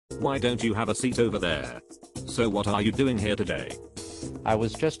Why don't you have a seat over there? So what are you doing here today? I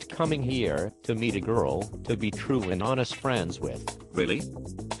was just coming here to meet a girl to be true and honest friends with. Really?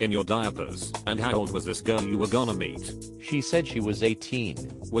 In your diapers? And how old was this girl you were gonna meet? She said she was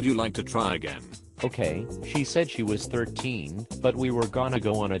 18. Would you like to try again? Okay, she said she was 13, but we were gonna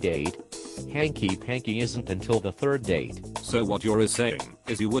go on a date. Hanky panky isn't until the third date. So what you're saying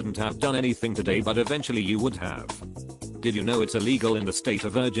is you wouldn't have done anything today, but eventually you would have. Did you know it's illegal in the state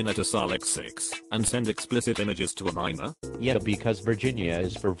of Virginia to select sex and send explicit images to a minor? Yeah, because Virginia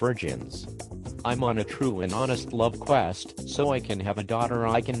is for virgins. I'm on a true and honest love quest, so I can have a daughter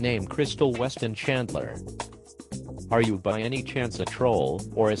I can name Crystal Weston Chandler. Are you by any chance a troll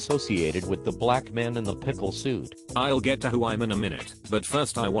or associated with the black man in the pickle suit? I'll get to who I'm in a minute, but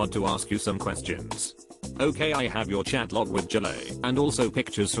first I want to ask you some questions. Okay, I have your chat log with Jalay, and also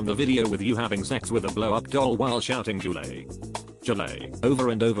pictures from the video with you having sex with a blow-up doll while shouting Jalay. Jalay, over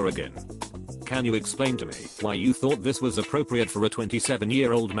and over again. Can you explain to me why you thought this was appropriate for a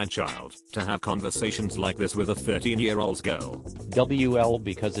 27-year-old man-child to have conversations like this with a 13-year-old girl?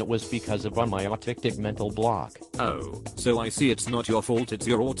 Because it was because of my autistic mental block. Oh, so I see it's not your fault, it's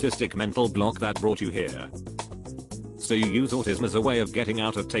your autistic mental block that brought you here. So you use autism as a way of getting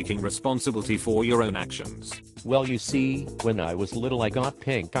out of taking responsibility for your own actions. Well, you see, when I was little I got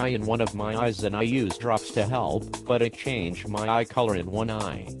pink eye in one of my eyes and I used drops to help, but it changed my eye color in one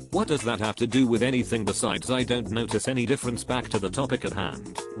eye. What does that have to do with anything besides I don't notice any difference? Back to the topic at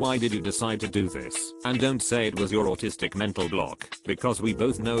hand. Why did you decide to do this? And don't say it was your autistic mental block, because we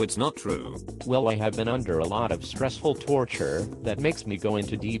both know it's not true. Well, I have been under a lot of stressful torture that makes me go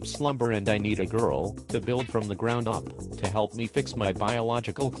into deep slumber, and I need a girl to build from the ground up to help me fix my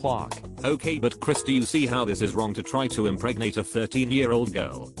biological clock. Okay, but Chris, do you see how this is wrong to try to impregnate a 13-year-old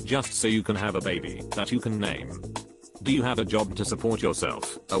girl just so you can have a baby that you can name? Do you have a job to support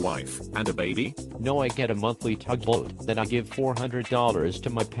yourself, a wife, and a baby? No, I get a monthly tugboat that I give $400 to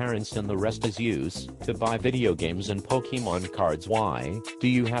my parents and the rest is used to buy video games and Pokemon cards. Why do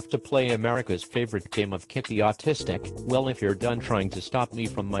you have to play America's favorite game of Kitty Autistic? Well, if you're done trying to stop me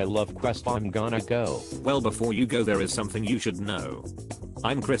from my love quest, I'm gonna go. Well, before you go, there is something you should know.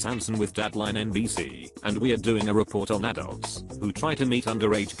 I'm Chris Hansen with Datline NBC, and we are doing a report on adults who try to meet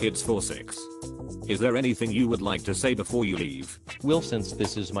underage kids for sex. Is there anything you would like to say before you leave? Well, since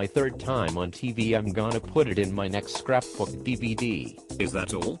this is my third time on TV, I'm gonna put it in my next scrapbook DVD. Is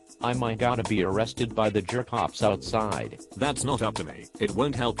that all? I might gotta be arrested by the jerk-offs outside. That's not up to me. It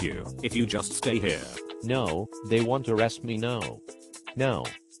won't help you if you just stay here. No, they won't arrest me. No.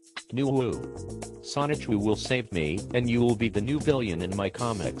 Sonichu will save me, and you will be the new villain in my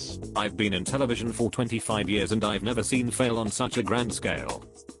comics. I've been in television for 25 years and I've never seen fail on such a grand scale.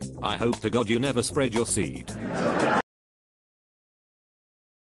 I hope to God you never spread your seed.